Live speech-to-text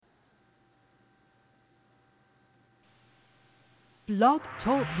Blog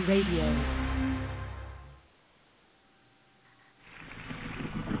Talk Radio.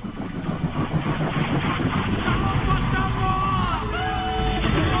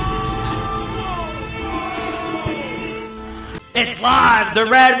 It's live, the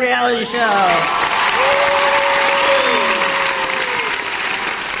Rad Reality Show.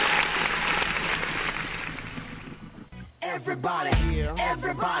 Everybody,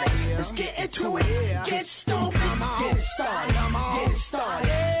 let's get into it. Get stoked, get it started, get it started,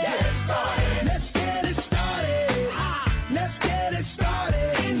 get it started. Let's get it started. Let's get it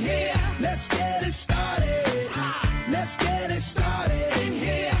started in here. Let's get it started. Let's get it started in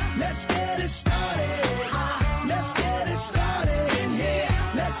here. Let's get it started. Let's get it started in here.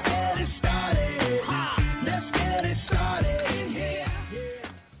 Let's get it started. Let's get it started in here.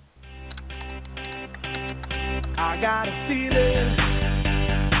 I got a feeling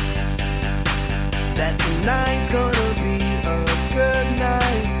that tonight's gonna be a good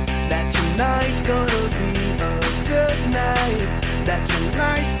night. That tonight's gonna be a good night. That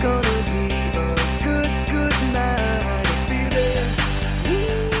tonight's gonna be a good night. I feel it.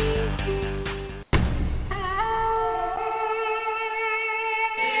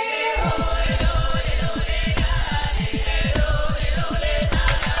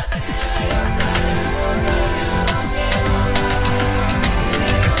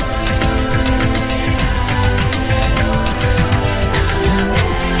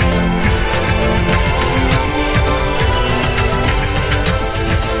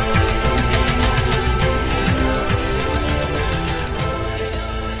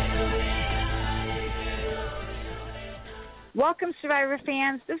 Welcome, Survivor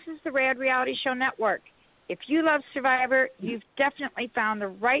fans. This is the Rad Reality Show Network. If you love Survivor, you've definitely found the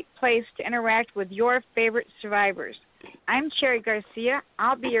right place to interact with your favorite survivors. I'm Cherry Garcia.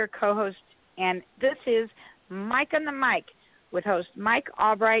 I'll be your co-host, and this is Mike on the Mic with host Mike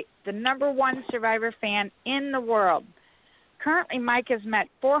Albright, the #1 Survivor fan in the world. Currently, Mike has met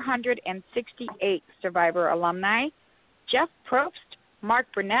 468 Survivor alumni, Jeff Probst, Mark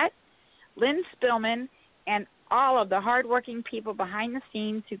Burnett, Lynn Spillman, and all of the hardworking people behind the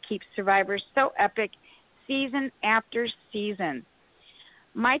scenes who keep Survivor so epic season after season.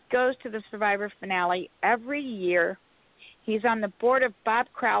 Mike goes to the Survivor finale every year. He's on the board of Bob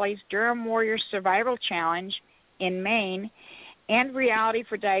Crowley's Durham Warrior Survival Challenge in Maine and Reality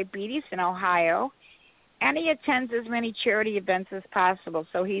for Diabetes in Ohio, and he attends as many charity events as possible,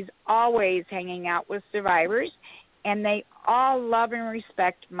 so he's always hanging out with survivors, and they all love and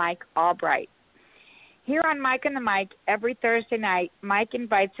respect Mike Albright. Here on Mike on the Mic, every Thursday night, Mike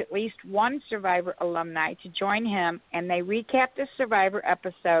invites at least one Survivor alumni to join him, and they recap the Survivor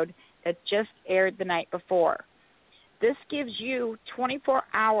episode that just aired the night before. This gives you 24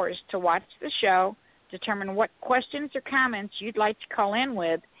 hours to watch the show, determine what questions or comments you'd like to call in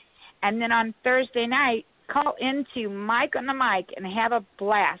with, and then on Thursday night, call into Mike on the Mic and have a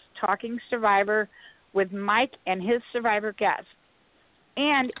blast talking Survivor with Mike and his Survivor guests.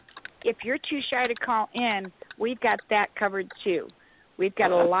 And if you're too shy to call in, we've got that covered too. We've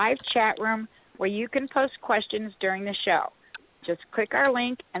got a live chat room where you can post questions during the show. Just click our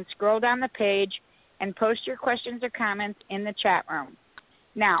link and scroll down the page and post your questions or comments in the chat room.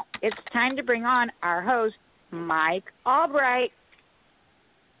 Now, it's time to bring on our host, Mike Albright.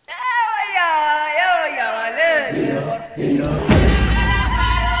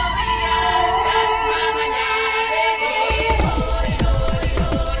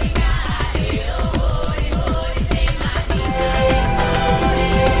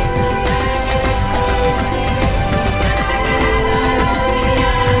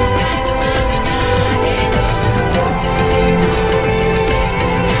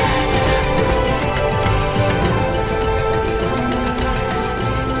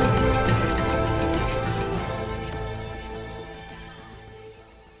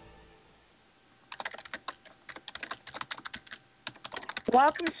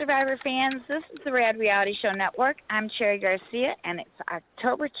 Welcome, Survivor fans. This is the Rad Reality Show Network. I'm Cherry Garcia, and it's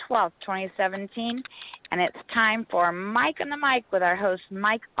October 12th, 2017, and it's time for Mike on the Mic with our host,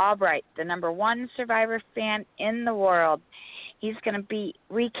 Mike Albright, the #1 Survivor fan in the world. He's going to be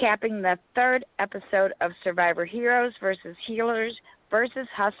recapping the 3rd episode of Survivor Heroes versus Healers versus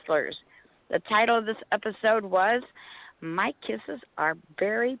Hustlers. The title of this episode was My Kisses Are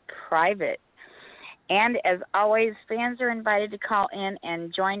Very Private. And as always, fans are invited to call in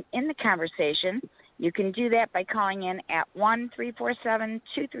and join in the conversation. You can do that by calling in at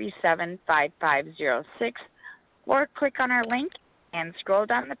 1-347-237-5506 or click on our link and scroll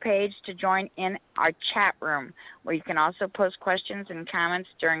down the page to join in our chat room where you can also post questions and comments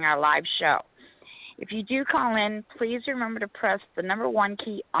during our live show. If you do call in, please remember to press the number 1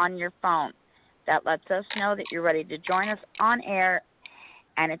 key on your phone. That lets us know that you're ready to join us on air.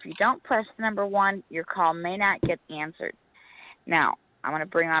 And if you don't press the number 1, your call may not get answered. Now, I'm going to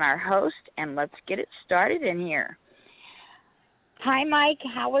bring on our host, and let's get it started in here. Hi, Mike.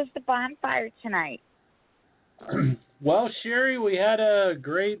 How was the bonfire tonight? Well, Sherry, we had a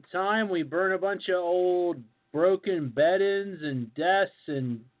great time. We burned a bunch of old broken bed-ins and desks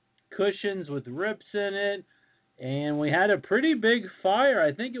and cushions with rips in it, and we had a pretty big fire.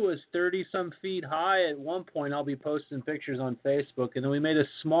 I think it was 30-some feet high at one point. I'll be posting pictures on Facebook. And then we made a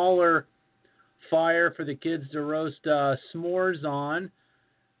smaller fire for the kids to roast s'mores on.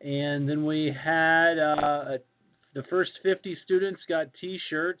 And then we had the first 50 students got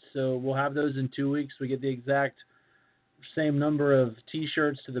T-shirts, so we'll have those in 2 weeks. We get the exact same number of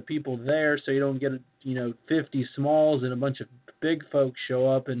T-shirts to the people there, so you don't get 50 smalls and a bunch of big folks show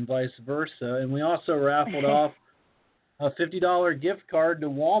up and vice versa. And we also raffled off a $50 gift card to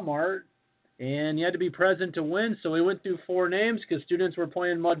Walmart, and you had to be present to win. So we went through 4 names because students were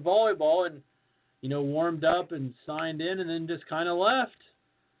playing mud volleyball and warmed up and signed in and then just kind of left.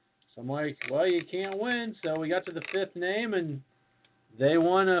 So I'm like, well, you can't win. So we got to the 5th name, and they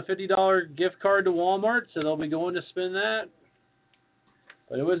won a $50 gift card to Walmart, so they'll be going to spend that.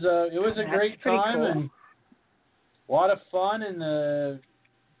 But it was a great time, cool. And a lot of fun, and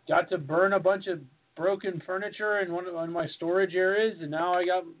got to burn a bunch of broken furniture in one of my storage areas, and now I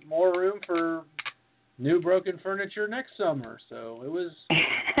got more room for new broken furniture next summer. So it was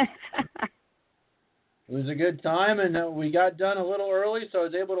it was a good time, and we got done a little early, so I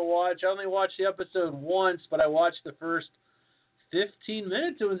was able to watch. I only watched the episode once, but I watched the first 15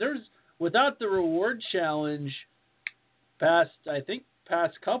 minutes. Without the reward challenge past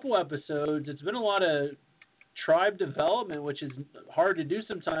couple episodes, it's been a lot of tribe development, which is hard to do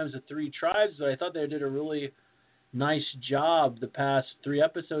sometimes with 3 tribes, but I thought they did a really nice job the past 3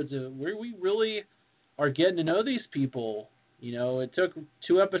 episodes of where we really are getting to know these people. It took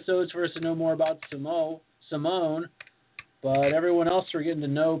 2 episodes for us to know more about Simone, but everyone else we're getting to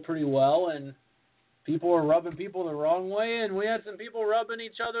know pretty well, and people were rubbing people the wrong way, and we had some people rubbing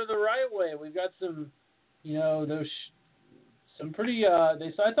each other the right way. We've got some, some pretty. I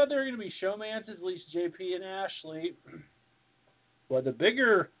thought they were going to be showmances, at least JP and Ashley. But the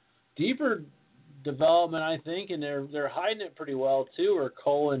bigger, deeper development, I think, and they're hiding it pretty well too, are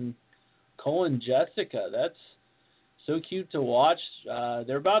Cole and Jessica. That's so cute to watch.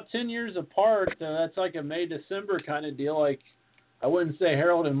 They're about 10 years apart. That's like a May-December kind of deal. Like, I wouldn't say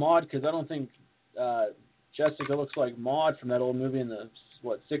Harold and Maude because I don't think Jessica looks like Maude from that old movie in the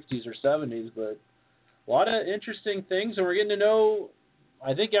 60s or 70s, but a lot of interesting things, and we're getting to know.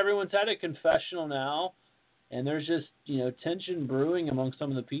 I think everyone's had a confessional now, and there's just tension brewing among some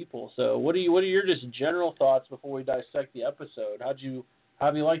of the people. So what are your just general thoughts before we dissect the episode? How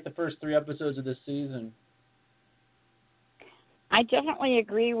have you liked the first 3 episodes of this season? I definitely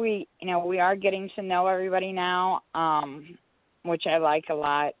agree. We are getting to know everybody now, which I like a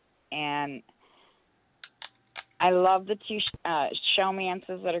lot, and I love the 2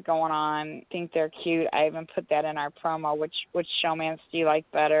 showmances that are going on. I think they're cute. I even put that in our promo. Which showmance do you like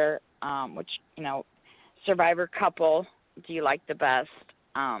better? Which survivor couple do you like the best?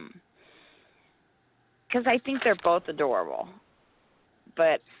 Because I think they're both adorable.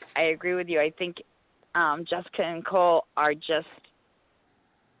 But I agree with you. I think Jessica and Cole are just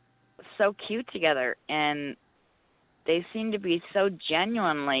so cute together, and they seem to be so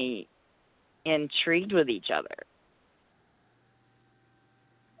genuinely intrigued with each other.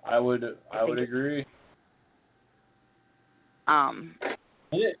 I would agree. And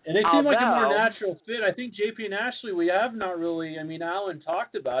it seemed like a more natural fit. I think JP and Ashley, we have not really. I mean, Alan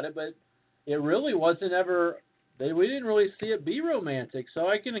talked about it, but it really wasn't ever. We didn't really see it be romantic. So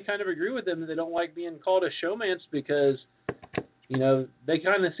I can kind of agree with them that they don't like being called a showmance because, they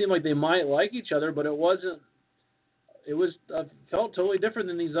kind of seem like they might like each other, but it wasn't. It was felt totally different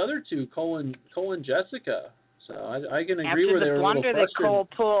than these other 2, Cole and Jessica. So I can agree where they were a little frustrated. After the blunder that Cole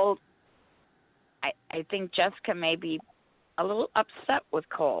pulled, I think Jessica may be a little upset with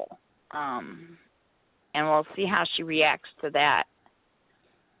Cole, and we'll see how she reacts to that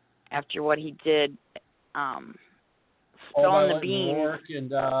after what he did, spilling the beans. Rourke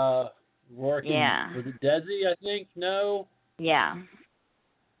and was it Desi, I think? No? Yeah.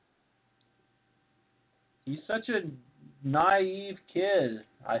 He's such a naive kid.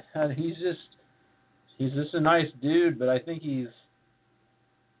 He's just a nice dude, but I think it's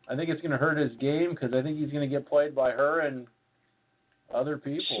going to hurt his game because I think he's going to get played by her and other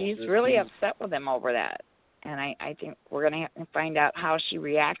people. She's really upset with him over that, and I think we're going to have to find out how she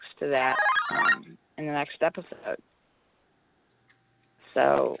reacts to that in the next episode.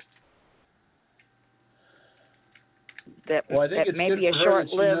 So that may be a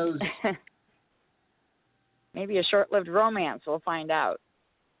short-lived, maybe a short-lived romance. We'll find out.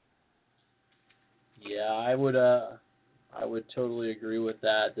 Yeah, I would totally agree with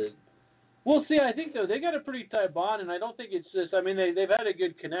that. We'll see. I think, though, they got a pretty tight bond, and I don't think it's just, I mean, they've had a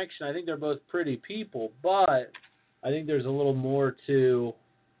good connection. I think they're both pretty people, but I think there's a little more to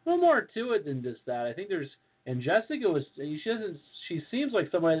it than just that. I think and Jessica she seems like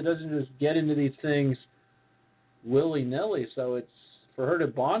somebody that doesn't just get into these things willy-nilly, so it's, for her to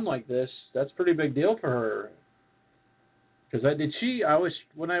bond like this, that's a pretty big deal for her. Because I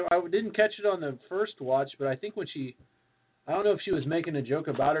didn't catch it on the first watch, but I think I don't know if she was making a joke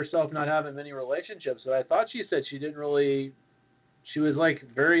about herself not having many relationships, but I thought she said she was like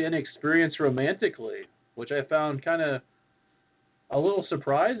very inexperienced romantically, which I found kind of a little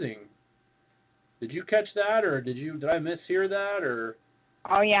surprising. Did you catch that, or did I mishear that, or?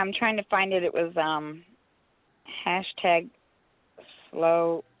 Oh yeah, I'm trying to find it. It was hashtag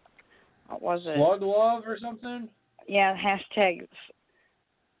slow. What was it? Slug love or something? Yeah, hashtag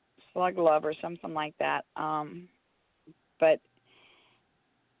slug love or something like that. But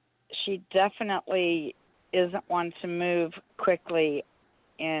she definitely isn't one to move quickly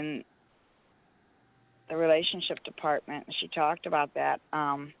in the relationship department. She talked about that.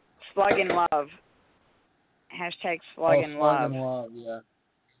 Slug in love. Hashtag slug in love. Slug in love, yeah.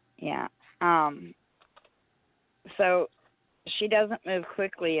 Yeah. So she doesn't move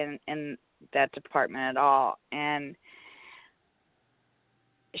quickly in that department at all. And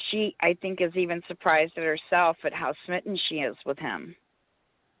she, I think, is even surprised at herself at how smitten she is with him.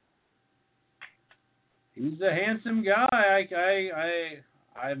 He's a handsome guy.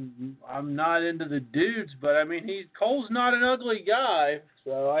 I'm not into the dudes, but I mean, Cole's not an ugly guy,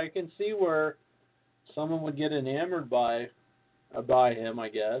 so I can see where someone would get enamored by him, I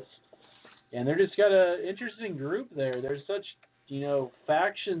guess. And they're just got an interesting group there. There's such,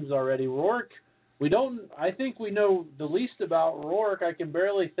 factions already. Rourke, I think we know the least about Rourke. I can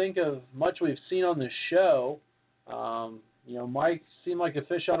barely think of much we've seen on the show. Mike seemed like a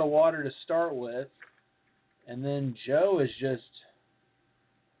fish out of water to start with. And then Joe is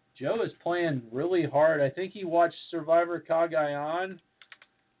playing really hard. I think he watched Survivor Cagayan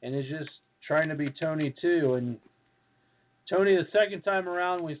and is just trying to be Tony too. And Tony, the second time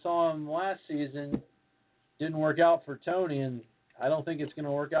around we saw him last season, didn't work out for Tony, and I don't think it's going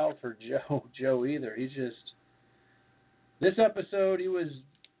to work out for Joe either. This episode he was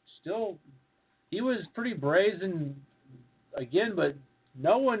pretty brazen again, but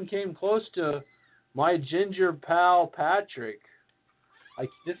no one came close to my ginger pal Patrick.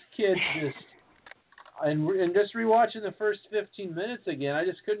 This kid just, and just rewatching the first 15 minutes again, I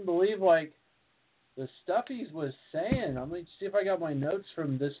just couldn't believe the stuff he was saying. I'm going to see if I got my notes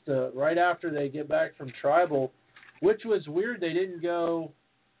from this right after they get back from Tribal, which was weird. They didn't go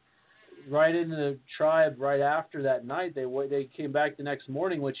right into the tribe right after that night. They came back the next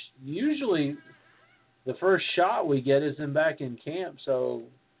morning, which usually the first shot we get is them back in camp. So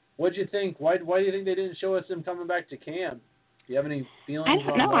what'd you think? Why do you think they didn't show us them coming back to camp? Do you have any feelings? I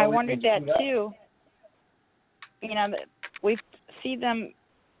don't know. I wondered that too. We see them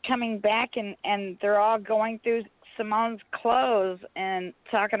coming back and they're all going through Simone's clothes and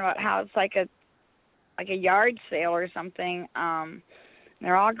talking about how it's like a yard sale or something.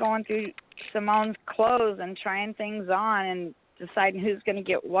 They're all going through Simone's clothes and trying things on and deciding who's going to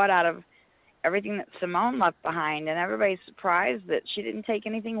get what out of everything that Simone left behind. And everybody's surprised that she didn't take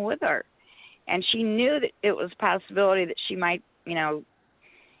anything with her. And she knew that it was a possibility that she might,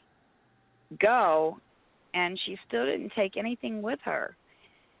 go, and she still didn't take anything with her.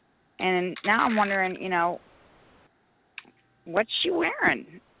 And now I'm wondering, what's she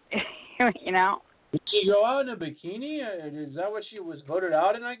wearing? Did she go out in a bikini? Is that what she was voted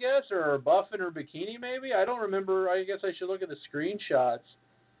out in, I guess? Or buff in her bikini, maybe? I don't remember. I guess I should look at the screenshots.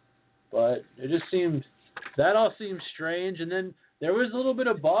 But that all seemed strange. And then there was a little bit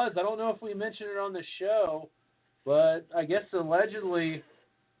of buzz. I don't know if we mentioned it on the show, but I guess allegedly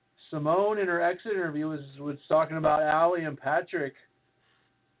Simone in her exit interview was talking about Allie and Patrick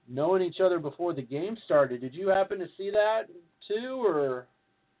knowing each other before the game started. Did you happen to see that too, or?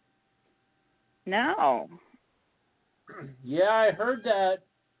 No. Yeah, I heard that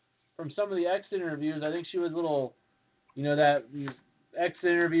from some of the exit interviews. I think she was a little, that exit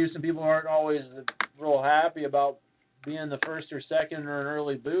interviews, some people aren't always real happy about being the first or second or an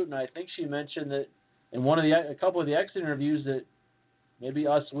early boot, and I think she mentioned that in a couple of the exit interviews that maybe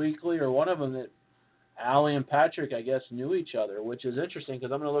Us Weekly or one of them that Allie and Patrick, I guess, knew each other, which is interesting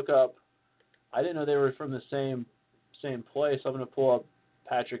because I'm going to look up I didn't know they were from the same place. I'm going to pull up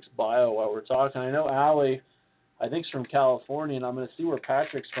Patrick's bio while we're talking. I know Allie, I think, is from California, and I'm going to see where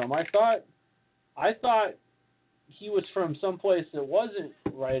Patrick's from. I thought he was from someplace that wasn't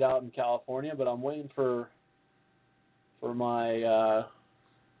right out in California, but I'm waiting for my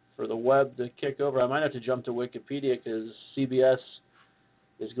for the web to kick over. I might have to jump to Wikipedia because CBS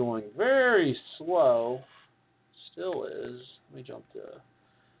is going very slow. Still is. Let me jump to.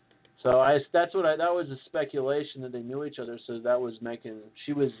 So that was a speculation that they knew each other. So that was making.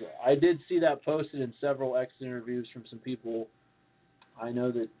 I did see that posted in several exit interviews from some people I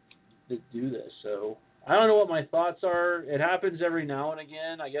know that do this. So I don't know what my thoughts are. It happens every now and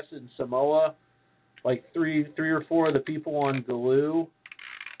again. I guess in Samoa, like three or four of the people on Galoo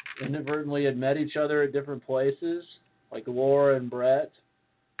inadvertently had met each other at different places, like Laura and Brett.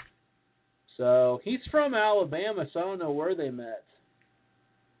 So he's from Alabama, so I don't know where they met.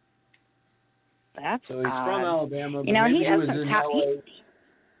 That's so he's odd. from Alabama, but he doesn't maybe he was in talk.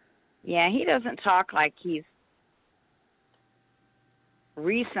 LA. He doesn't talk like he's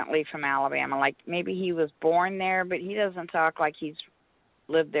recently from Alabama. Like maybe he was born there, but he doesn't talk like he's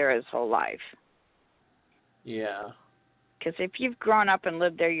lived there his whole life. Yeah. Because if you've grown up and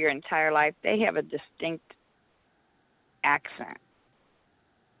lived there your entire life, they have a distinct accent.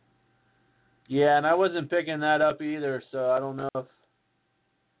 Yeah, and I wasn't picking that up either, so I don't know if.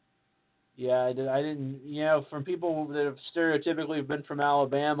 Yeah, I didn't. From people that have stereotypically been from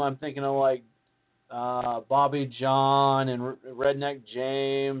Alabama, I'm thinking of like Bobby John and Redneck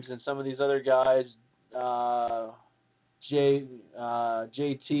James and some of these other guys.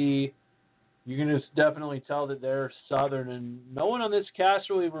 JT. You can just definitely tell that they're Southern, and no one on this cast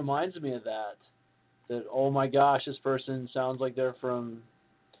really reminds me of that. That, oh my gosh, this person sounds like they're from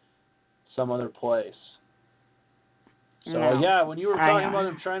some other place. So, yeah, when you were talking about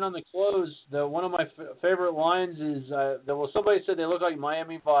them trying on the clothes, one of my favorite lines is, somebody said they look like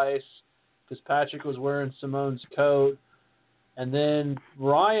Miami Vice because Patrick was wearing Simone's coat. And then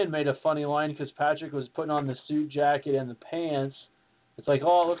Ryan made a funny line because Patrick was putting on the suit jacket and the pants. It's like,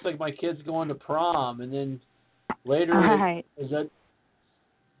 oh, it looks like my kid's going to prom. And then later,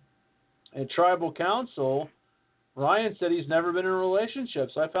 at Tribal Council, Ryan said he's never been in a relationship.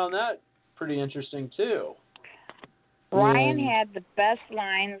 So I found that pretty interesting, too. Ryan had the best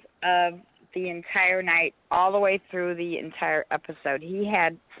lines of the entire night, all the way through the entire episode. He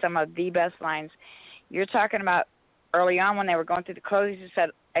had some of the best lines. You're talking about early on when they were going through the clothes. He said,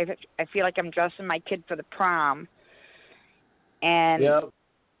 I feel like I'm dressing my kid for the prom. And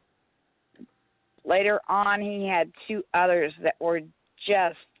later on, he had two others that were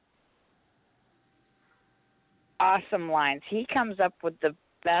just awesome lines. He comes up with the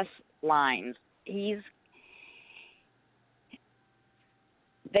best lines.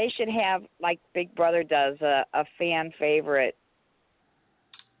 They should have, like Big Brother does, a fan favorite.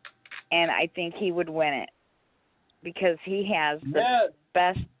 And I think he would win it because he has the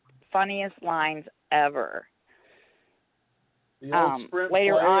best, funniest lines ever. The old sprint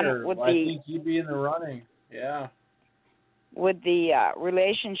later player. On, I think he'd be in the running. Yeah. With the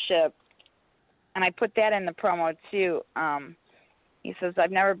relationship, and I put that in the promo too. He says,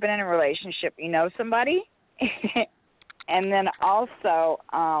 I've never been in a relationship. You know somebody? And then also,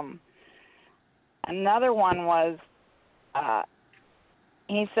 another one was,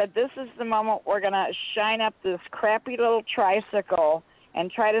 he said, this is the moment we're going to shine up this crappy little tricycle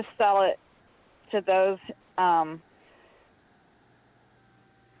and try to sell it to those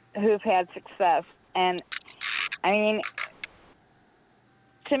who've had success. And, I mean,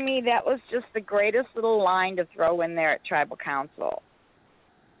 to me, that was just the greatest little line to throw in there at Tribal Council,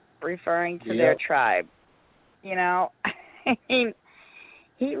 referring to their tribe. You know, I mean,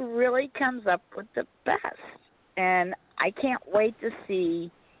 he really comes up with the best. And I can't wait to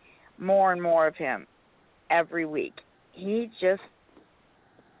see more and more of him every week. He's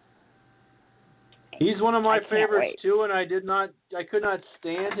one of my favorites, too, and I could not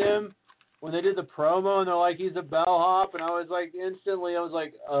stand him when they did the promo, and they're like, he's a bellhop, and I was like, instantly,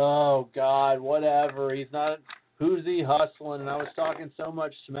 oh, God, whatever. He's not, who's he hustling? And I was talking so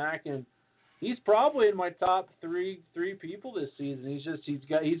much smack, and he's probably in my top three people this season.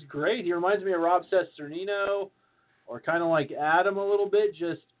 He's great. He reminds me of Rob Cesternino, or kind of like Adam a little bit,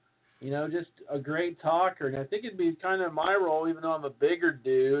 just a great talker. And I think it'd be kind of my role, even though I'm a bigger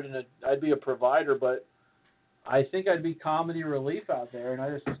dude and I'd be a provider, but I think I'd be comedy relief out there. And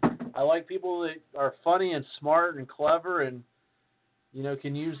I like people that are funny and smart and clever and,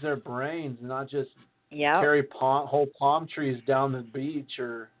 can use their brains and not just carry whole palm trees down the beach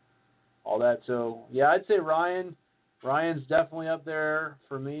or all that. So, yeah, I'd say Ryan's definitely up there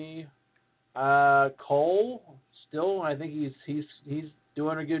for me. Cole, still, I think he's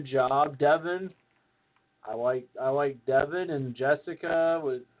doing a good job. Devin, I like Devin and Jessica.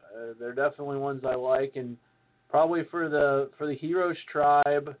 They're definitely ones I like, and probably for the Heroes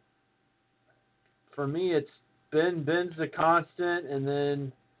tribe, for me it's Ben's the constant, and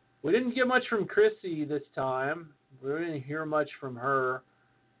then we didn't get much from Chrissy this time. We didn't hear much from her,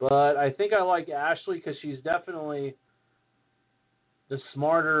 but I think I like Ashley because she's definitely the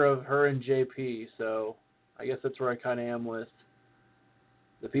smarter of her and JP. So I guess that's where I kind of am with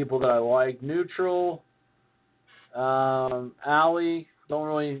the people that I like. Neutral, Allie, don't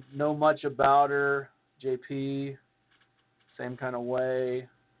really know much about her. JP, same kind of way.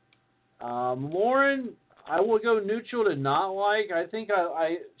 Lauren, I will go neutral to not like. I think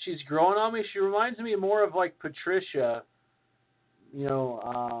she's growing on me. She reminds me more of like Patricia,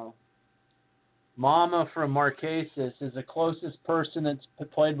 Mama from Marquesas is the closest person that's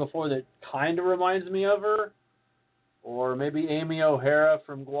played before that kind of reminds me of her. Or maybe Amy O'Hara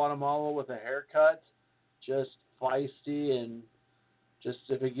from Guatemala with a haircut. Just feisty and just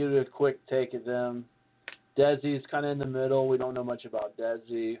if I give you a quick take at them. Desi's kind of in the middle. We don't know much about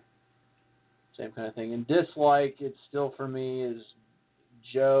Desi. Same kind of thing. And dislike, it's still for me is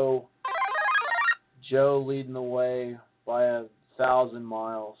Joe. Joe leading the way by 1,000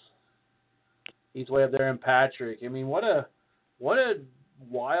 miles. He's way up there in Patrick. I mean, what a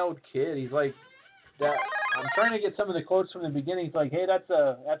wild kid. He's like that. I'm trying to get some of the quotes from the beginning. He's like, "Hey, that's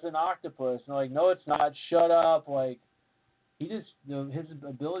an octopus." And I'm like, "No, it's not. Shut up!" Like, he just his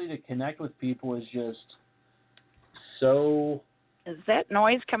ability to connect with people is just so. Is that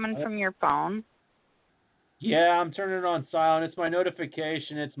noise coming from your phone? Yeah, I'm turning it on silent. It's my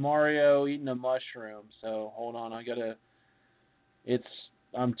notification. It's Mario eating a mushroom. So hold on,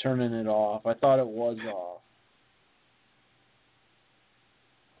 I'm turning it off. I thought it was off.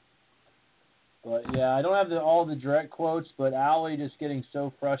 But yeah, I don't have all the direct quotes, but Allie just getting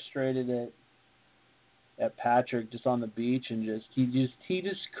so frustrated at Patrick just on the beach and he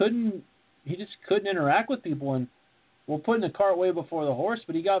just couldn't interact with people, and we're putting the cart way before the horse,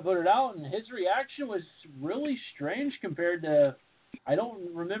 but he got voted out, and his reaction was really strange compared to, I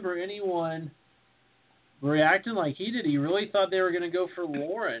don't remember anyone reacting like he did. He really thought they were going to go for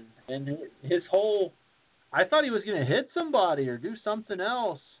Lauren, and I thought he was going to hit somebody or do something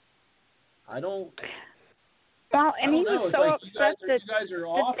else. Well, and he was so upset that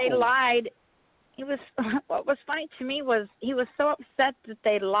they lied. What was funny to me was he was so upset that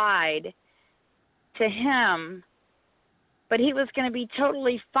they lied to him, but he was going to be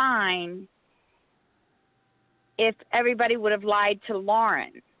totally fine if everybody would have lied to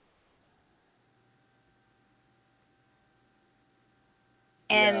Lauren.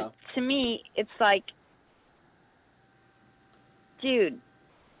 And to me, it's like, dude,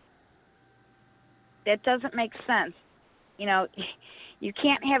 that doesn't make sense. You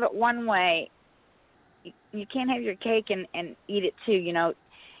can't have it one way. You can't have your cake and eat it too.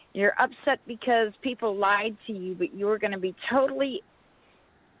 You're upset because people lied to you, but you were going to be totally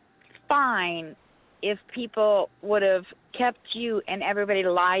fine if people would have kept you and everybody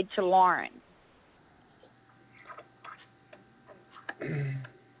lied to Lauren.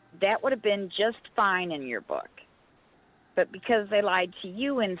 That would have been just fine in your book. But because they lied to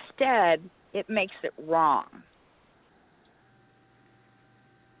you instead, it makes it wrong.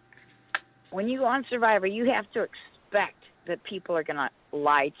 When you go on Survivor, you have to expect that people are going to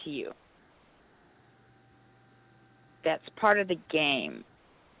lie to you. That's part of the game.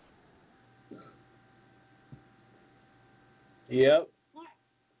 Yep.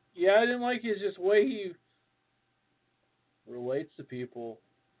 Yeah, I didn't like his just way he relates to people.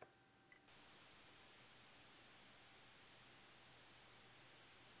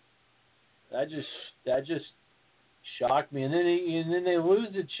 That just shocked me. And then they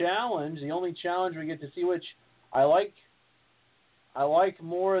lose the challenge, the only challenge we get to see, which I like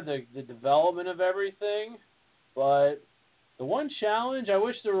more the development of everything. But the one challenge, I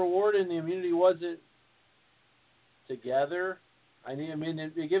wish the reward and the immunity wasn't together. I mean,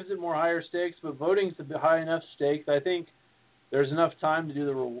 it gives it more higher stakes, but voting's a high enough stakes. I think there's enough time to do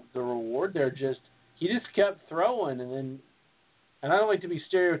the reward there. He just kept throwing, and I don't like to be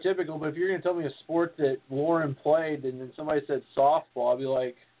stereotypical, but if you're going to tell me a sport that Lauren played and then somebody said softball, I'd be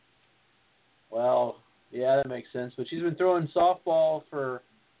like, well, yeah, that makes sense. But she's been throwing softball for,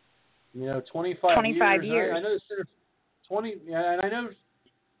 25 years. I know the center 20. Yeah, and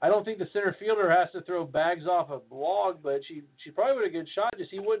I don't think the center fielder has to throw bags off a log, but she probably would have a good shot.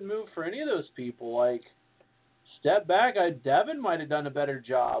 Just he wouldn't move for any of those people. Like, step back. Devin might have done a better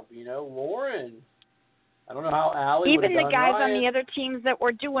job. Lauren. I don't know how Allie even the guys Ryan. On the other teams that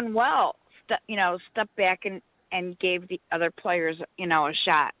were doing well stepped back and gave the other players, a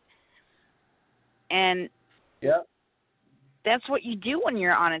shot. And that's what you do when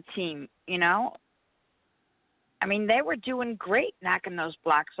you're on a team, I mean, they were doing great knocking those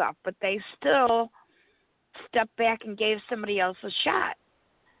blocks off, but they still stepped back and gave somebody else a shot.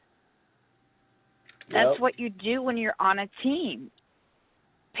 That's what you do when you're on a team.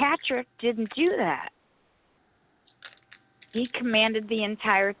 Patrick didn't do that. He commanded the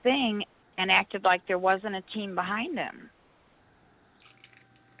entire thing and acted like there wasn't a team behind him.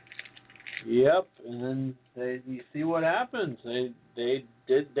 Yep, and then you see what happens. They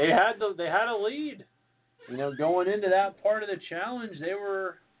had a lead. Going into that part of the challenge, they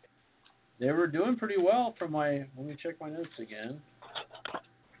were doing pretty well. Let me check my notes again.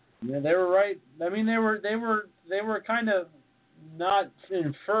 Yeah, they were right. I mean, they were kind of not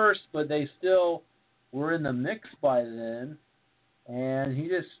in first, but they still were in the mix by then. And he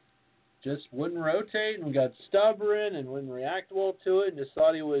just wouldn't rotate and got stubborn and wouldn't react well to it, and just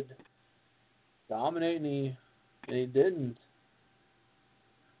thought he would dominate, and he didn't.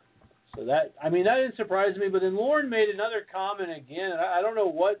 So that didn't surprise me. But then Lauren made another comment again. I don't know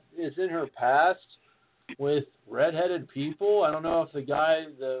what is in her past with redheaded people. I don't know if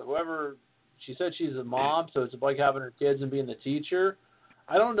whoever, she said she's a mom, so it's like having her kids and being the teacher.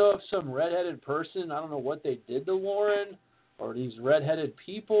 I don't know if some redheaded person, I don't know what they did to Lauren or these redheaded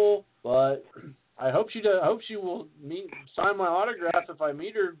people, but I hope she will sign my autograph if I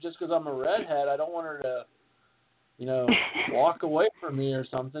meet her just because I'm a redhead. I don't want her to, walk away from me or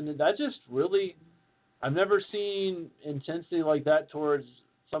something. That just really, I've never seen intensity like that towards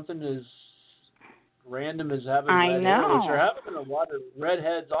something as random as having red hair, which are having a lot of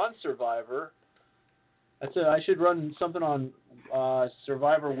redheads on Survivor. I should run something on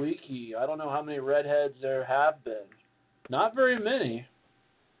Survivor Wiki. I don't know how many redheads there have been. Not very many.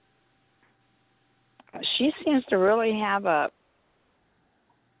 She seems to really have a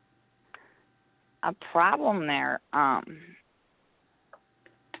problem there. And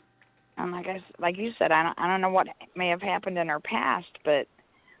like you said, I don't know what may have happened in her past, but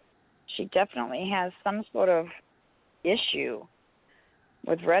she definitely has some sort of issue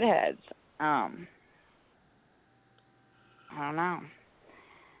with redheads. I don't know.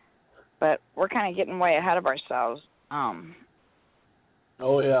 But we're kind of getting way ahead of ourselves.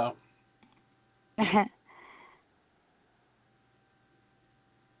 Oh, yeah.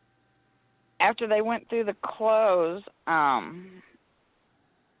 After they went through the clothes,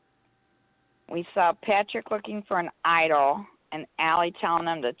 we saw Patrick looking for an idol and Allie telling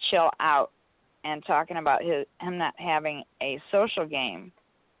him to chill out and talking about him not having a social game.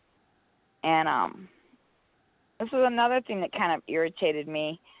 And this is another thing that kind of irritated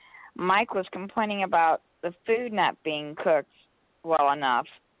me. Mike was complaining about the food not being cooked well enough.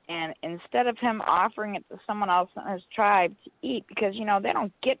 And instead of him offering it to someone else in his tribe to eat, because, they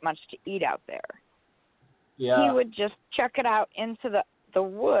don't get much to eat out there. Yeah. He would just chuck it out into the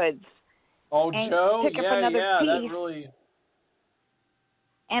woods. Oh, and Joe? pick up another piece. That really...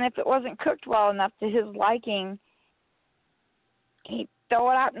 And if it wasn't cooked well enough to his liking, he'd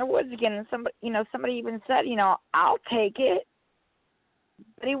throw it out in the woods again. And somebody even said, I'll take it.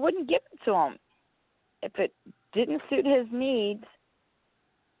 But he wouldn't give it to him. If it didn't suit his needs.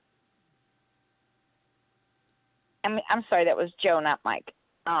 I'm sorry, that was Joe, not Mike.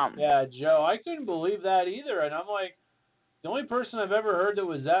 Yeah, Joe. I couldn't believe that either. And I'm like, the only person I've ever heard that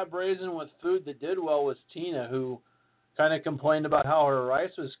was that brazen with food that did well was Tina, who kind of complained about how her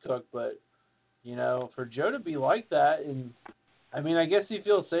rice was cooked. But, for Joe to be like that, and I guess he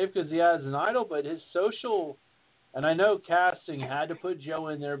feels safe because he has an idol, but his social, and I know casting had to put Joe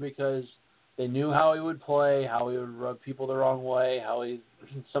in there because they knew how he would play, how he would rub people the wrong way,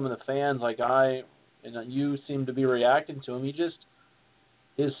 some of the fans like and you seem to be reacting to him.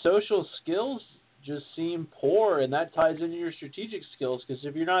 His social skills just seem poor, and that ties into your strategic skills, because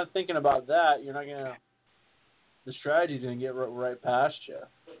if you're not thinking about that, the strategy's going to get right past you.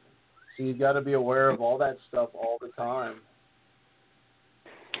 So you've got to be aware of all that stuff all the time.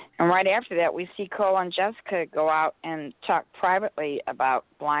 And right after that, we see Cole and Jessica go out and talk privately about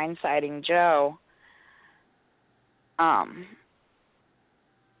blindsiding Joe.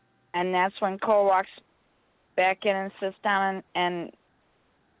 And that's when Cole walks back in and sits down and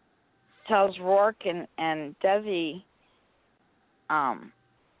tells Rourke and Desi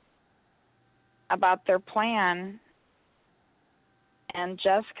about their plan. And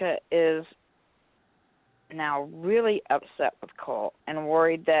Jessica is now really upset with Cole and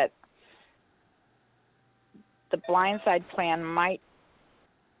worried that the blindside plan might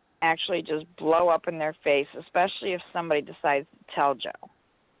actually just blow up in their face, especially if somebody decides to tell Joe.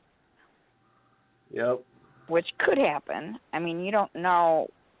 Yep. which could happen. I mean, you don't know.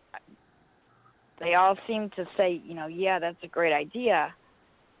 They all seem to say, yeah, that's a great idea.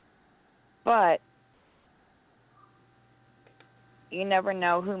 But you never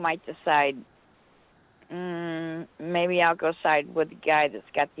know who might decide, maybe I'll go side with the guy that's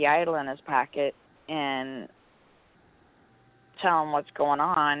got the idol in his pocket and tell him what's going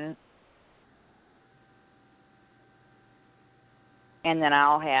on. And then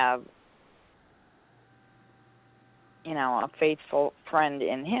I'll have, a faithful friend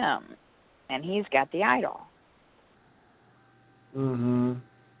in him. And he's got the idol. Mm-hmm.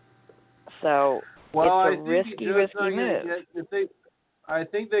 So it's a risky move. I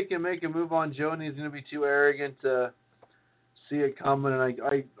think they can make a move on Joe, and he's going to be too arrogant to see it coming. And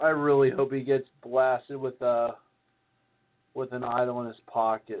I really hope he gets blasted with an idol in his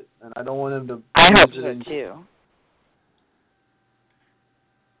pocket. And I don't want him to. I hope so too.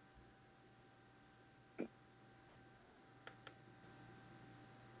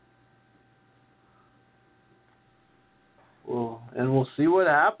 Well, and we'll see what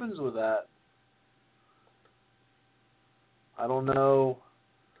happens with that. I don't know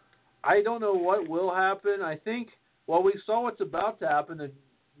what will happen. I think, we saw what's about to happen. The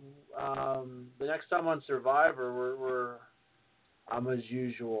next time on Survivor, I'm as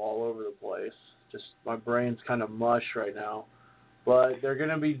usual all over the place. Just my brain's kind of mush right now. But they're going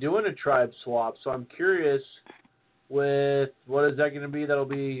to be doing a tribe swap, so I'm curious with what is that going to be? That'll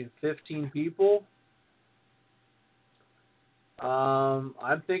be 15 people.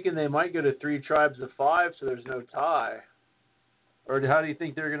 I'm thinking they might go to 3 tribes of 5, so there's no tie. Or how do you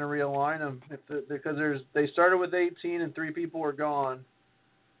think they're going to realign them? Because they started with 18 and 3 people were gone,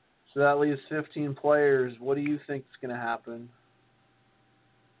 so that leaves 15 players. What do you think is going to happen?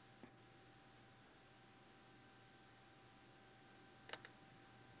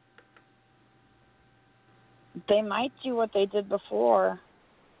 They might do what they did before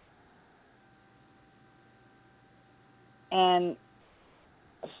and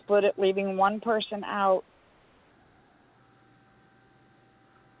split it, leaving one person out.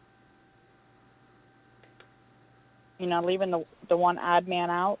 Leaving the one odd man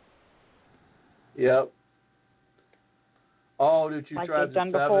out. Yep. Oh, do 2 like tribes they've done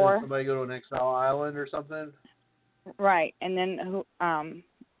of 7 before. and somebody go to an exile island or something? Right, and then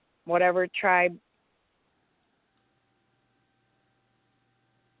whatever tribe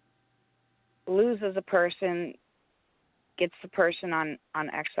loses a person gets the person on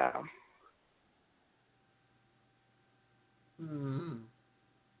exile. Mm-hmm.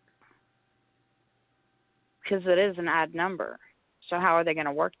 Because it is an odd number. So how are they going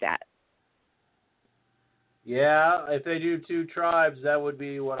to work that? Yeah, if they do 2 tribes, that would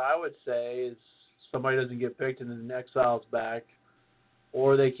be what I would say is somebody doesn't get picked and then the exile's back.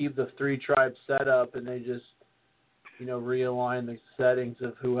 Or they keep the 3 tribes set up and they just, realign the settings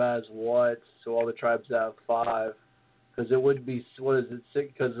of who has what, so all the tribes have 5. Because it would be, 6?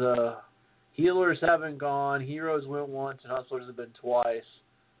 Because healers haven't gone, heroes went once, and hustlers have been twice.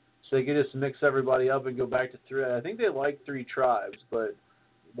 So they could just mix everybody up and go back to 3. I think they like 3 tribes, but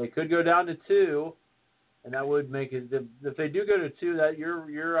they could go down to 2, and that would make it. If they do go to 2, that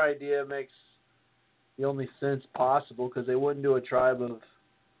your idea makes the only sense possible, because they wouldn't do a tribe of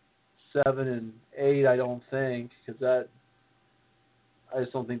 7 and 8. I don't think, because I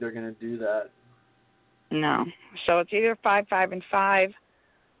just don't think they're going to do that. No. So it's either 5, 5, and 5,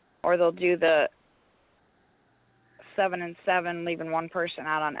 or they'll do the 7 and 7, leaving one person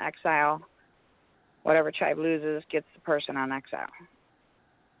out on exile. Whatever tribe loses gets the person on exile.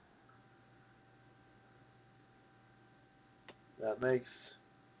 That makes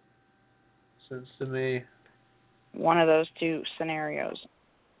sense to me. One of those 2 scenarios.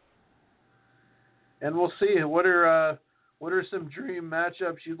 And we'll see. What are some dream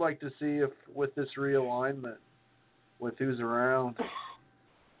matchups you'd like to see with this realignment, with who's around?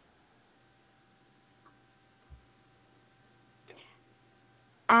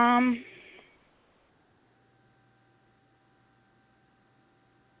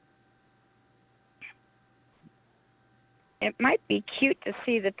 It might be cute to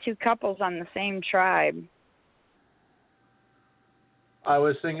see the 2 couples on the same tribe. I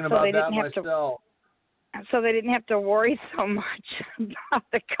was thinking about that myself. So they didn't have to worry so much about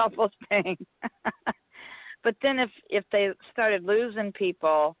the couples thing. But then if they started losing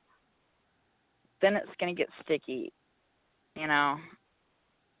people, then it's going to get sticky,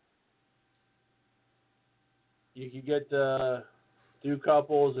 You could get 2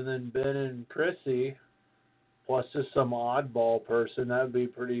 couples and then Ben and Chrissy, plus just some oddball person. That would be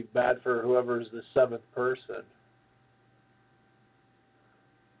pretty bad for whoever's the 7th person.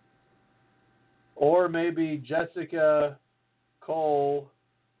 Or maybe Jessica, Cole,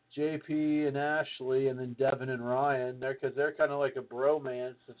 JP, and Ashley, and then Devin and Ryan. Because they're kind of like a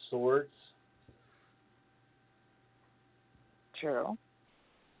bromance of sorts. True.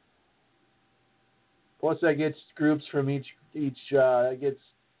 Plus, that gets groups from each. That gets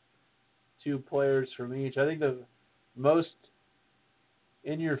 2 players from each. I think the most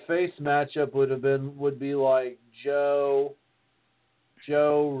in-your-face matchup would be like Joe,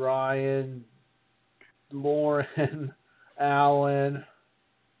 Ryan, Lauren, Alan.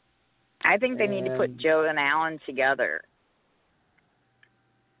 I think they need to put Joe and Alan together.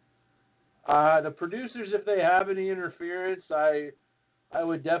 The producers, if they have any interference, I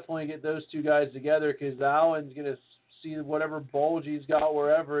would definitely get those 2 guys together because Alan's going to see whatever bulge he's got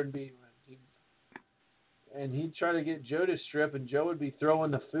wherever and he'd try to get Joe to strip, and Joe would be throwing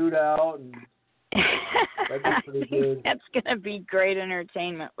the food out, and that'd be pretty good. That's going to be great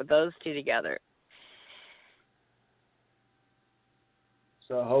entertainment with those 2 together.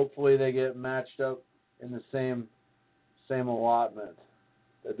 So hopefully they get matched up in the same allotment.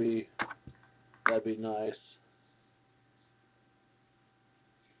 That'd be nice.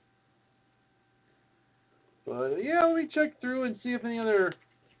 But yeah, let me check through and see if any other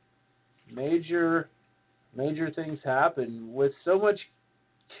major things happen. With so much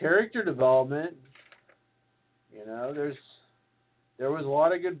character development, there was a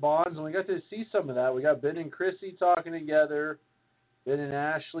lot of good bonds, and we got to see some of that. We got Ben and Chrissy talking together, Ben and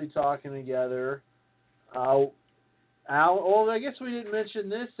Ashley talking together. I guess we didn't mention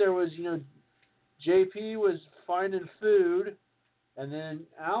this. There was, JP was finding food, and then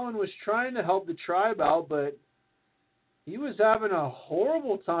Alan was trying to help the tribe out, but he was having a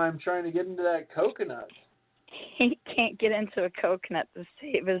horrible time trying to get into that coconut. He can't get into a coconut to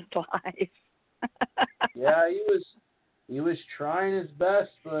save his life. Yeah, he was trying his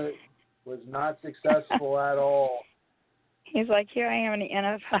best, but was not successful at all. He's like, here I am in the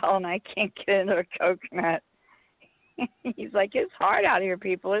NFL, and I can't get into a coconut. He's like, it's hard out here,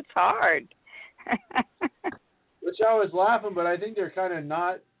 people. It's hard. Which I was laughing, but I think they're kind of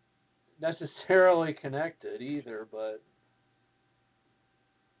not necessarily connected either. But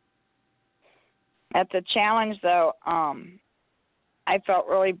at the challenge, though, I felt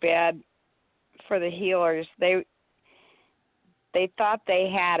really bad for the healers. They thought they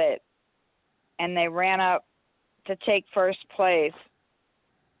had it, and they ran up to take first place,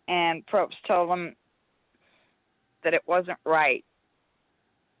 and Probst told them that it wasn't right.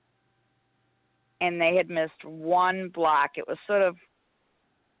 And they had missed 1 block. It was sort of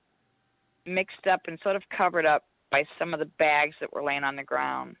mixed up and sort of covered up by some of the bags that were laying on the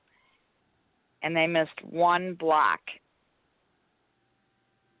ground. And they missed 1 block.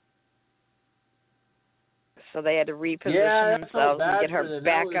 So they had to reposition themselves and get her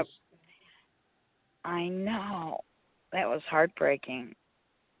back up. I know. That was heartbreaking.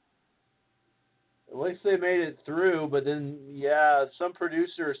 At least they made it through, but then, yeah, some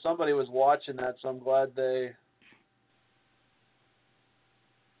producer or somebody was watching that, so I'm glad they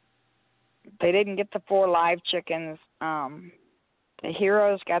didn't get the 4 live chickens. The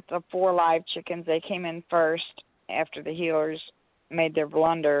heroes got the 4 live chickens. They came in first after the healers made their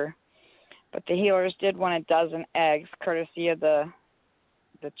blunder. But the healers did win a dozen eggs, courtesy of the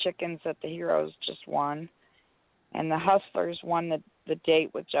chickens that the heroes just won. And the hustlers won the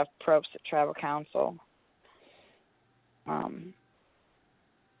date with Jeff Probst at Tribal Council. And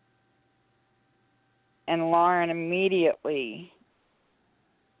Lauren immediately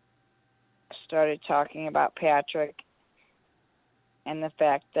started talking about Patrick and the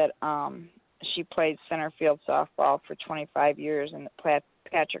fact that she played center field softball for 25 years and that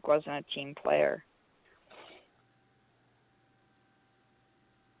Patrick wasn't a team player.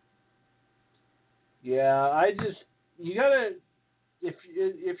 Yeah, you gotta, if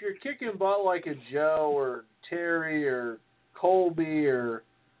you're kicking butt like a Joe or Terry or Colby or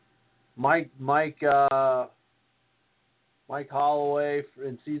Mike Holloway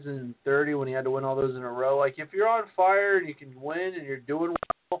in season 30 when he had to win all those in a row, like if you're on fire and you can win and you're doing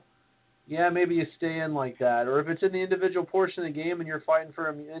well, yeah, maybe you stay in like that. Or if it's in the individual portion of the game and you're fighting for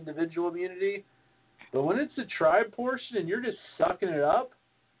an individual immunity, but when it's the tribe portion and you're just sucking it up,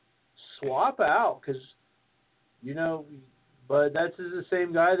 swap out, because, but that's the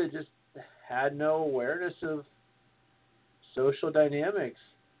same guy that just had no awareness of social dynamics.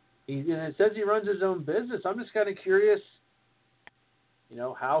 And it says he runs his own business. I'm just kind of curious,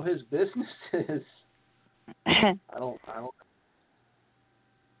 how his business is. I don't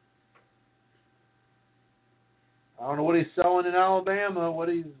know what he's selling in Alabama,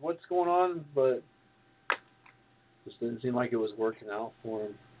 what's going on, but just didn't seem like it was working out for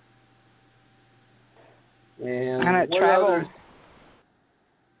him. And at what Tribal, others?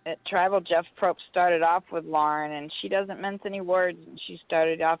 at Tribal, Jeff Probst started off with Lauren, and she doesn't mince any words. And she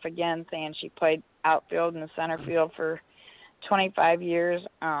started off again saying she played outfield and the center field for 25 years,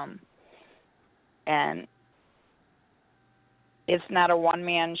 and it's not a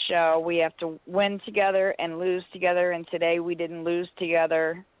one-man show. We have to win together and lose together, and today we didn't lose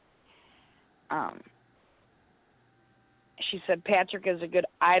together. She said Patrick is a good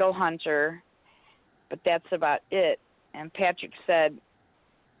idol hunter, but that's about it. And Patrick said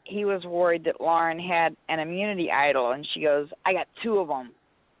he was worried that Lauren had an immunity idol, and she goes, I got two of them.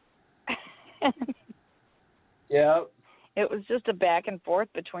 Yeah. It was just a back and forth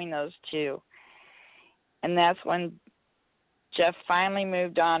between those two. And that's when Jeff finally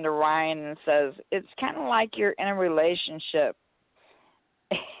moved on to Ryan and says, it's kind of like you're in a relationship.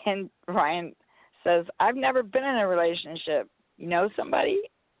 And Ryan says, I've never been in a relationship. You know somebody?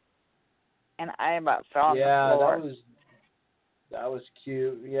 And I about fell on the floor. Yeah, that was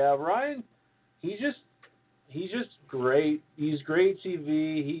cute. Yeah, Ryan, he's just great. He's great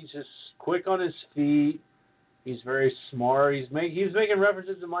TV. He's just quick on his feet. He's very smart. He was making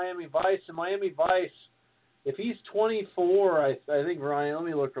references to Miami Vice. And Miami Vice, if he's 24, I think Ryan, let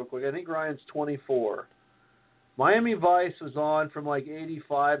me look real quick. I think Ryan's 24. Miami Vice was on from like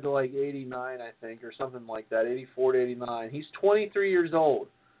 85 to like 89, I think, or something like that, 84 to 89. He's 23 years old.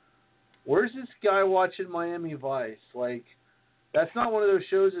 Where's this guy watching Miami Vice? Like, that's not one of those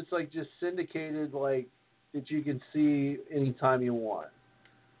shows that's like just syndicated, like, that you can see anytime you want.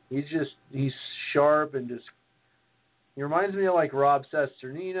 He's sharp and just, he reminds me of like Rob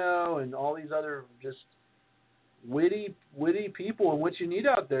Sesternino and all these other just witty people, and what you need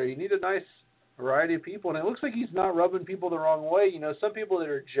out there. You need a nice variety of people, and it looks like he's not rubbing people the wrong way. You know, some people that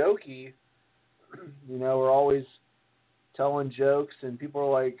are jokey, you know, are always telling jokes, and people are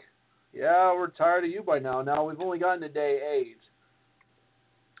like, yeah, we're tired of you by now. Now we've only gotten to day 8.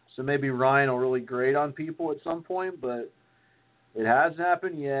 So maybe Ryan will really grate on people at some point, but it hasn't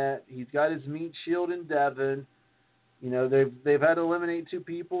happened yet. He's got his meat shield in Devon. You know, they've had to eliminate 2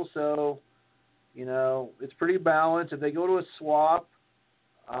 people, so, you know, it's pretty balanced. If they go to a swap,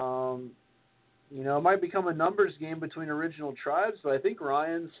 you know, it might become a numbers game between original tribes, but I think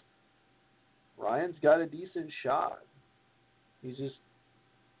Ryan's got a decent shot. He's just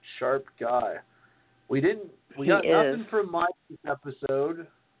a sharp guy. We got nothing from Mike this episode.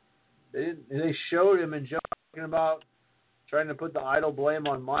 They showed him and Joe talking about trying to put the idol blame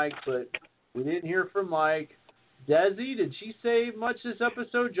on Mike, but we didn't hear from Mike. Desi, did she say much this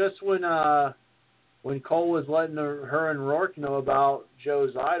episode? Just when Cole was letting her and Rourke know about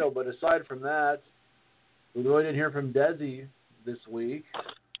Joe's idol, but aside from that, we really didn't hear from Desi this week.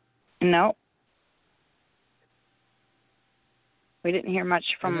 No. We didn't hear much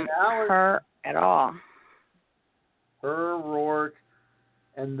from her at all. Her, Rourke,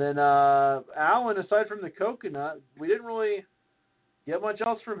 and then Alan, aside from the coconut, we didn't really get much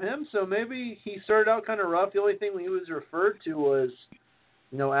else from him, so maybe he started out kind of rough. The only thing he was referred to was,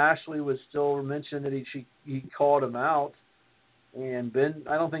 you know, Ashley was still mentioned that he called him out. And Ben,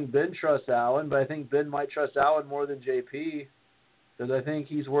 I don't think Ben trusts Alan, but I think Ben might trust Alan more than JP, because I think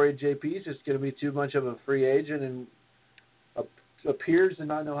he's worried JP's just going to be too much of a free agent and appears to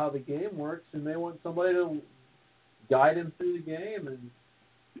not know how the game works, and they want somebody to guide him through the game. And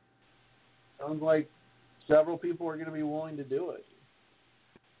sounds like several people are going to be willing to do it.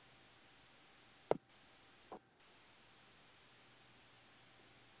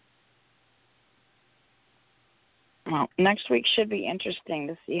 Well, next week should be interesting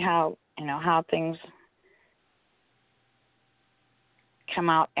to see how things come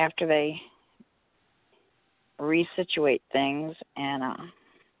out after they resituate things and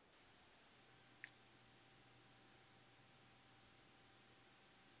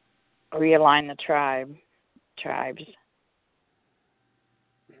realign the tribes.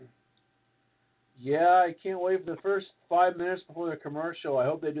 Yeah, I can't wait for the first 5 minutes before the commercial. I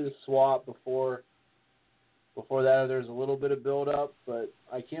hope they do the swap before that. There's a little bit of build up, but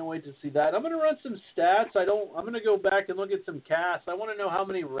I can't wait to see that. I'm going to run some stats. I'm going to go back and look at some casts. I want to know how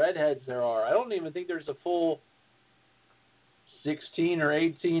many redheads there are. I don't even think there's a full 16 or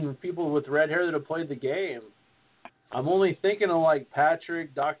 18 people with red hair that have played the game. I'm only thinking of like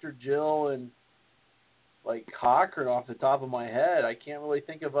Patrick, Dr. Jill, and like Cochran off the top of my head. I can't really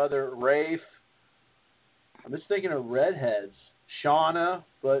think of other Rafe. I'm just thinking of redheads. Shauna,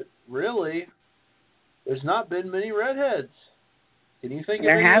 but really, there's not been many redheads. Can you think of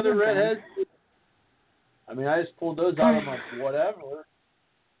any other redheads? I mean, I just pulled those out of my whatever.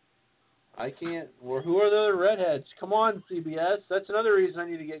 I can't. Well, who are the other redheads? Come on, CBS. That's another reason I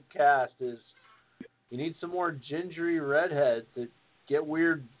need to get cast is You need some more gingery redheads that get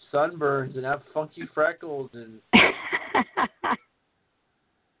weird sunburns and have funky freckles and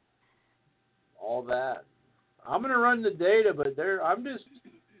all that. I'm gonna run the data, but I'm just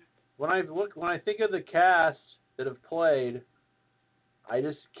when I think of the cast that have played, I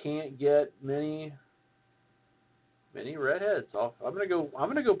just can't get many redheads off. I'm gonna go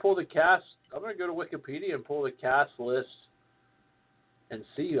pull the cast. I'm gonna go to Wikipedia and pull the cast list and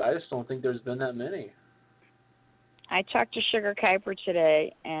see. I just don't think there's been that many. I talked to Sugar Kuiper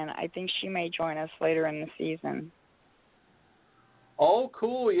today, and I think she may join us later in the season. Oh,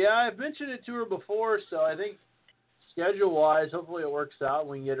 cool. Yeah, I've mentioned it to her before, so I think schedule-wise, hopefully it works out and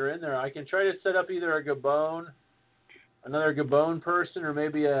we can get her in there. I can try to set up either another Gabon person, or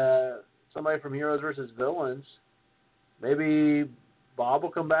maybe somebody from Heroes versus Villains. Maybe Bob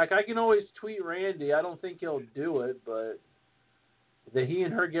will come back. I can always tweet Randy. I don't think he'll do it, but if he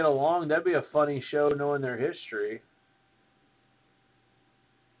and her get along, that'd be a funny show knowing their history.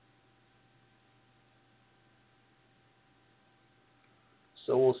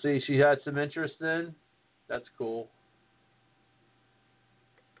 So we'll see. She had some interest in. That's cool.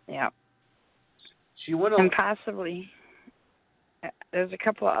 Yeah. She went and possibly there's a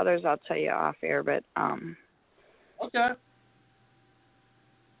couple of others I'll tell you off air, but okay.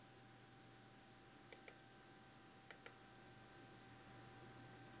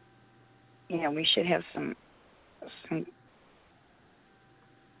 Yeah, we should have some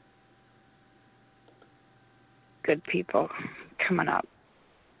good people coming up.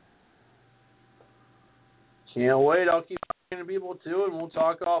 Can't wait. I'll keep talking to people too, and we'll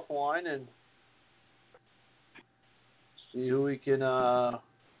talk offline and see who we can,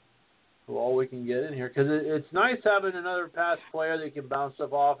 who all we can get in here. Because it's nice having another past player that can bounce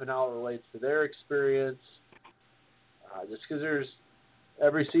stuff off and how it relates to their experience. Just because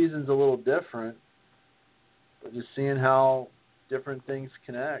every season's a little different, but just seeing how different things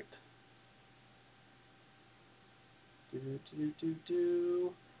connect.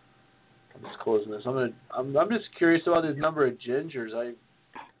 I'm just closing this. I'm just curious about the number of gingers.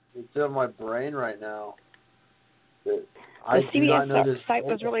 It's in my brain right now. The CBS site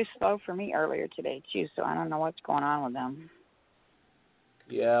was really slow for me earlier today too, so I don't know what's going on with them.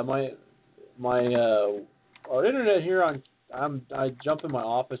 Yeah, our internet here I jump in my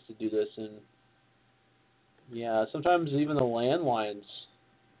office to do this, and yeah, sometimes even the landlines.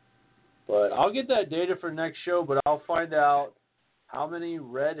 But I'll get that data for next show, but I'll find out how many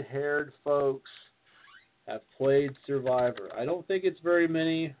red-haired folks have played Survivor. I don't think it's very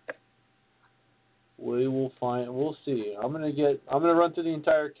many. We'll see. I'm gonna run through the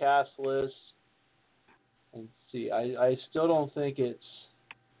entire cast list and see. I still don't think it's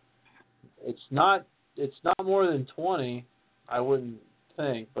not more than 20. I wouldn't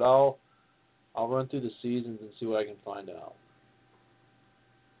think, but I'll run through the seasons and see what I can find out.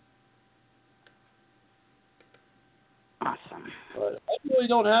 Awesome. But I really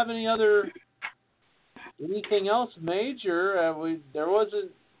don't have anything else major. There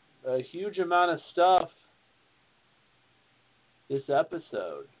wasn't a huge amount of stuff this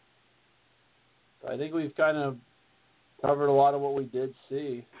episode. I think we've kind of covered a lot of what we did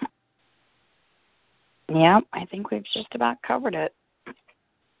see. Yeah, I think we've just about covered it.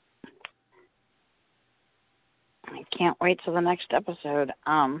 I can't wait till the next episode.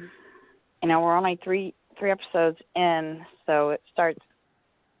 We're only three episodes in, so it starts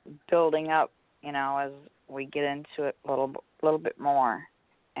building up, as we get into it a little bit more,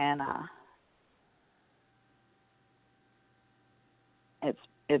 and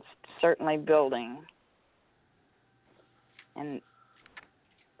it's certainly building. And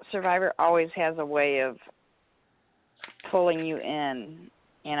Survivor always has a way of pulling you in,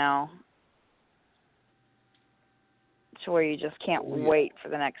 to where you just can't wait for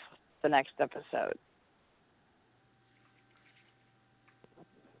the next episode.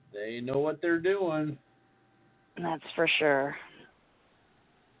 They know what they're doing. That's for sure.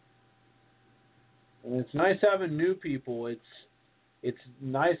 And it's nice having new people. It's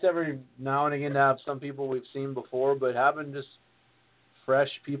nice every now and again to have some people we've seen before, but having just fresh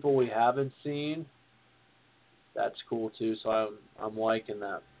people we haven't seen, that's cool too. So I'm liking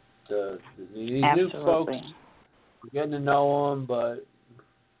that. These Absolutely. new folks, we're getting to know them, but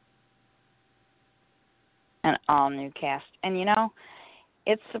an all new cast. And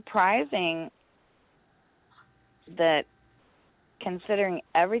it's surprising that, considering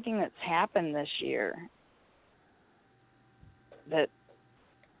everything that's happened this year, that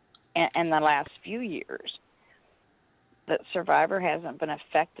in the last few years, that Survivor hasn't been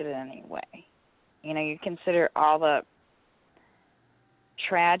affected in any way. You consider all the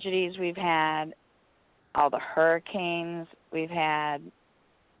tragedies we've had, all the hurricanes we've had.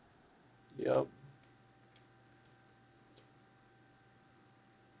 Yep.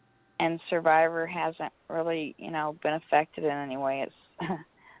 And Survivor hasn't really, been affected in any way. It's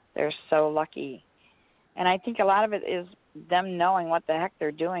they're so lucky. And I think a lot of it is them knowing what the heck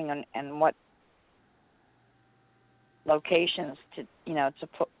they're doing and what locations to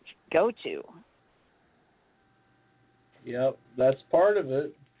go to. Yep, that's part of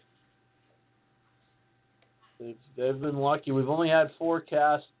it. They've been lucky. We've only had 4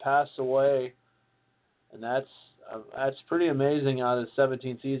 casts pass away, and that's pretty amazing out of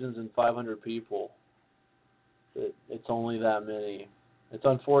 17 seasons and 500 people. It's only that many. It's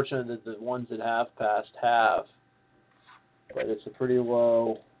unfortunate that the ones that have passed have, but it's a pretty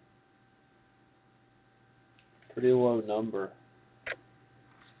low number.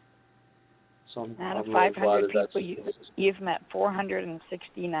 So Out of I'm really 500 glad that people, you've met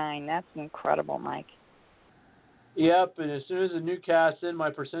 469. That's incredible, Mike. Yep, and as soon as the new cast in, my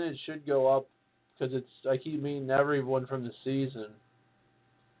percentage should go up because I keep meeting everyone from the season.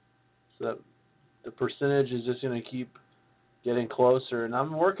 So that the percentage is just going to keep getting closer. And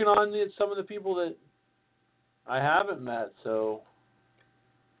I'm working on some of the people that I haven't met. So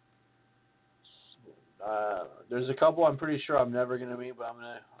there's a couple I'm pretty sure I'm never going to meet, but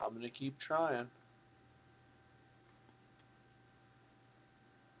I'm gonna keep trying.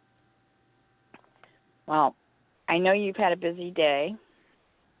 Well, I know you've had a busy day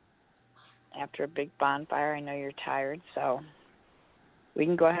after a big bonfire. I know you're tired, so we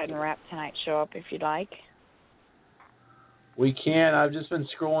can go ahead and wrap tonight's show up if you'd like. We can. I've just been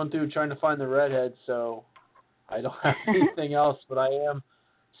scrolling through trying to find the redhead, so I don't have anything else, but I am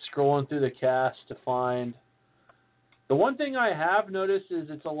scrolling through the cast to find. The one thing I have noticed is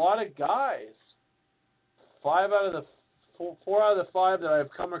it's a lot of guys. 4 out of the 5 that I've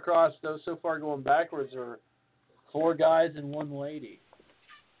come across, those so far going backwards, are 4 guys and 1 lady.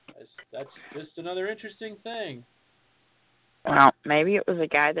 That's just another interesting thing. Well, maybe it was a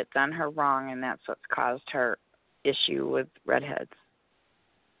guy that done her wrong, and that's what's caused her issue with redheads.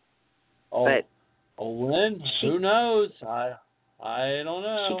 Oh, but Lynn, who knows? I don't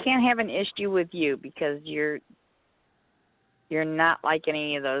know. She can't have an issue with you because you're not like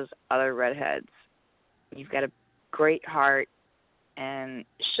any of those other redheads. You've got a great heart, and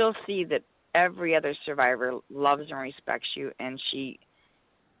she'll see that every other survivor loves and respects you, and she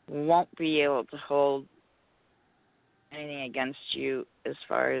won't be able to hold anything against you as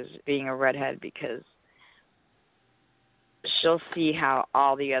far as being a redhead because she'll see how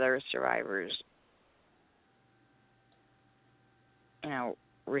all the other survivors,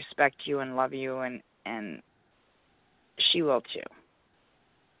 respect you and love you, and she will too.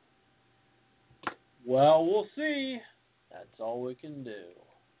 Well, we'll see. That's all we can do.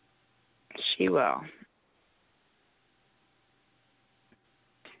 She will.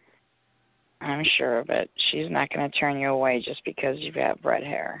 I'm sure of it. She's not going to turn you away just because you have red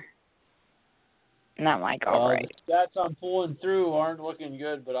hair. Not like Albright. The stats I'm pulling through aren't looking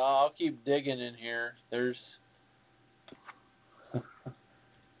good, but I'll keep digging in here.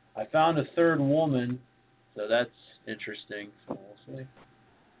 I found a 3rd woman, so that's interesting. So we'll see.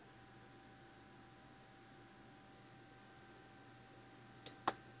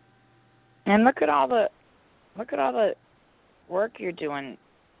 And look at all the work you're doing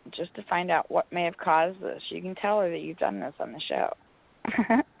just to find out what may have caused this. You can tell her that you've done this on the show.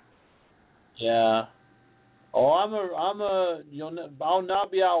 Yeah. Oh, I'll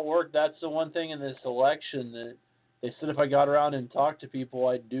not be out of work. That's the one thing in this election that they said if I got around and talked to people,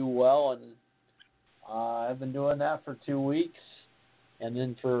 I'd do well, and I've been doing that for 2 weeks, and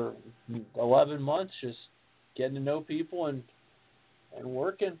then for 11 months, just getting to know people and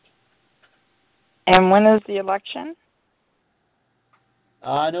working. And when is the election?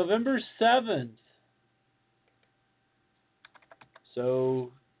 November 7th.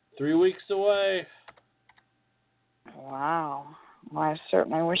 So 3 weeks away. Wow. Well, I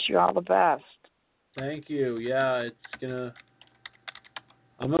certainly wish you all the best. Thank you. Yeah,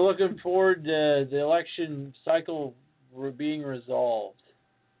 I'm looking forward to the election cycle being resolved.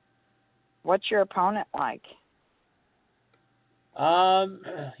 What's your opponent like?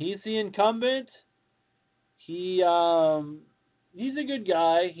 He's the incumbent. He's a good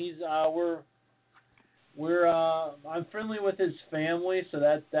guy. I'm friendly with his family, so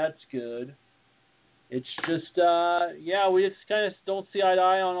that's good. It's just we just kind of don't see eye to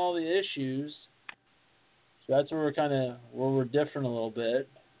eye on all the issues. So that's where we're different a little bit.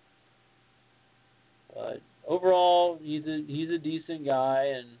 But overall, he's a decent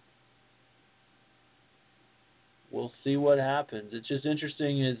guy, and we'll see what happens. It's just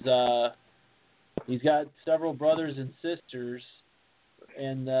interesting is he's got several brothers and sisters,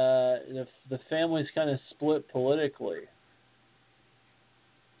 and the family's kind of split politically.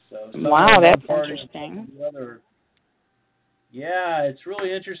 So wow, that's interesting. Yeah, it's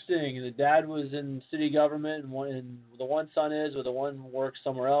really interesting. The dad was in city government, and the one son is, or the one works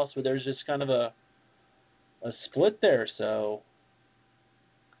somewhere else. But there's just kind of a split there. So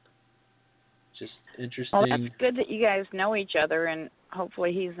just interesting. Well, that's good that you guys know each other, and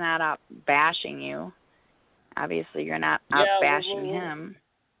hopefully he's not out bashing you. Obviously, you're not out bashing him.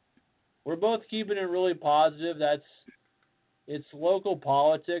 We're both keeping it really positive. It's local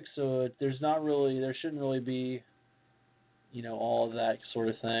politics, so there shouldn't really be, all of that sort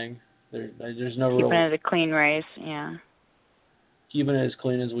of thing. There's no keeping it a clean race, yeah. Keeping it as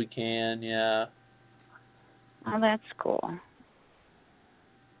clean as we can, yeah. Oh, that's cool.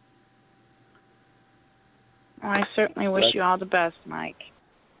 Well, I certainly wish you all the best, Mike.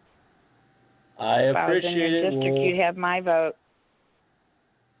 I appreciate it. If I was in your district, you'd have my vote.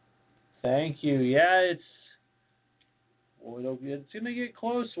 Thank you. Yeah, it's going to get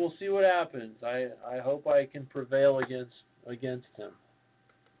close. We'll see what happens. I hope I can prevail against him.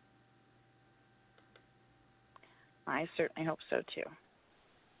 I certainly hope so, too.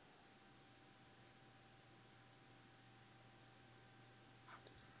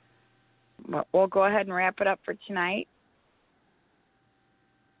 Well, we'll go ahead and wrap it up for tonight.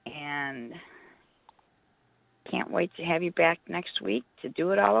 And can't wait to have you back next week to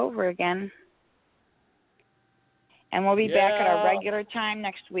do it all over again. And we'll be back at our regular time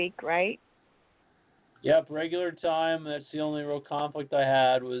next week, right? Yep, regular time. That's the only real conflict I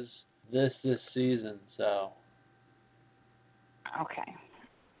had was this season, so. Okay.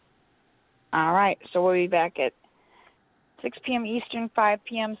 All right, so we'll be back at 6 p.m. Eastern, 5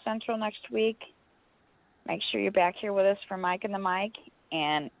 p.m. Central next week. Make sure you're back here with us for Mike and the Mike.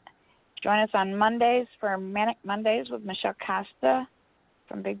 And join us on Mondays for Manic Mondays with Michelle Costa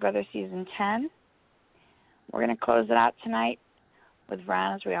from Big Brother Season 10. We're going to close it out tonight with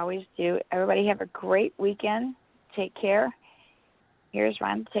Ron, as we always do. Everybody have a great weekend. Take care. Here's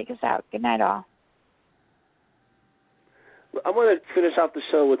Ron to take us out. Good night, all. I want to finish off the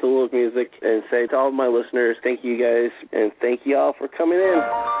show with a little music and say to all of my listeners, thank you guys, and thank you all for coming in.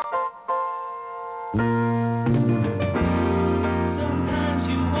 Sometimes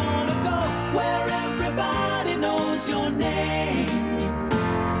you want to go where everybody knows your name,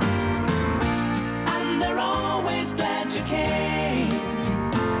 and they're always glad you came.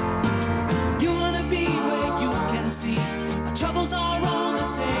 You want to be where you can see our troubles are all the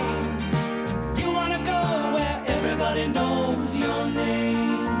same. You want to go where everybody knows your name.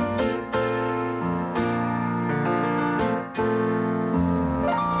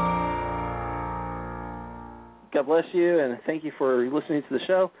 God bless you, and thank you for listening to the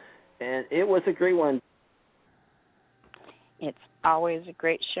show. And it was a great one. It's always a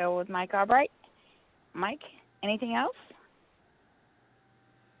great show with Mike Albright. Mike, anything else?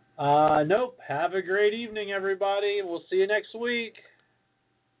 Nope. Have a great evening, everybody. We'll see you next week.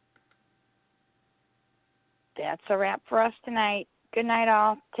 That's a wrap for us tonight. Good night,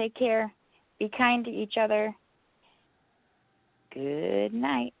 all. Take care. Be kind to each other. Good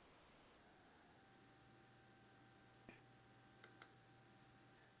night.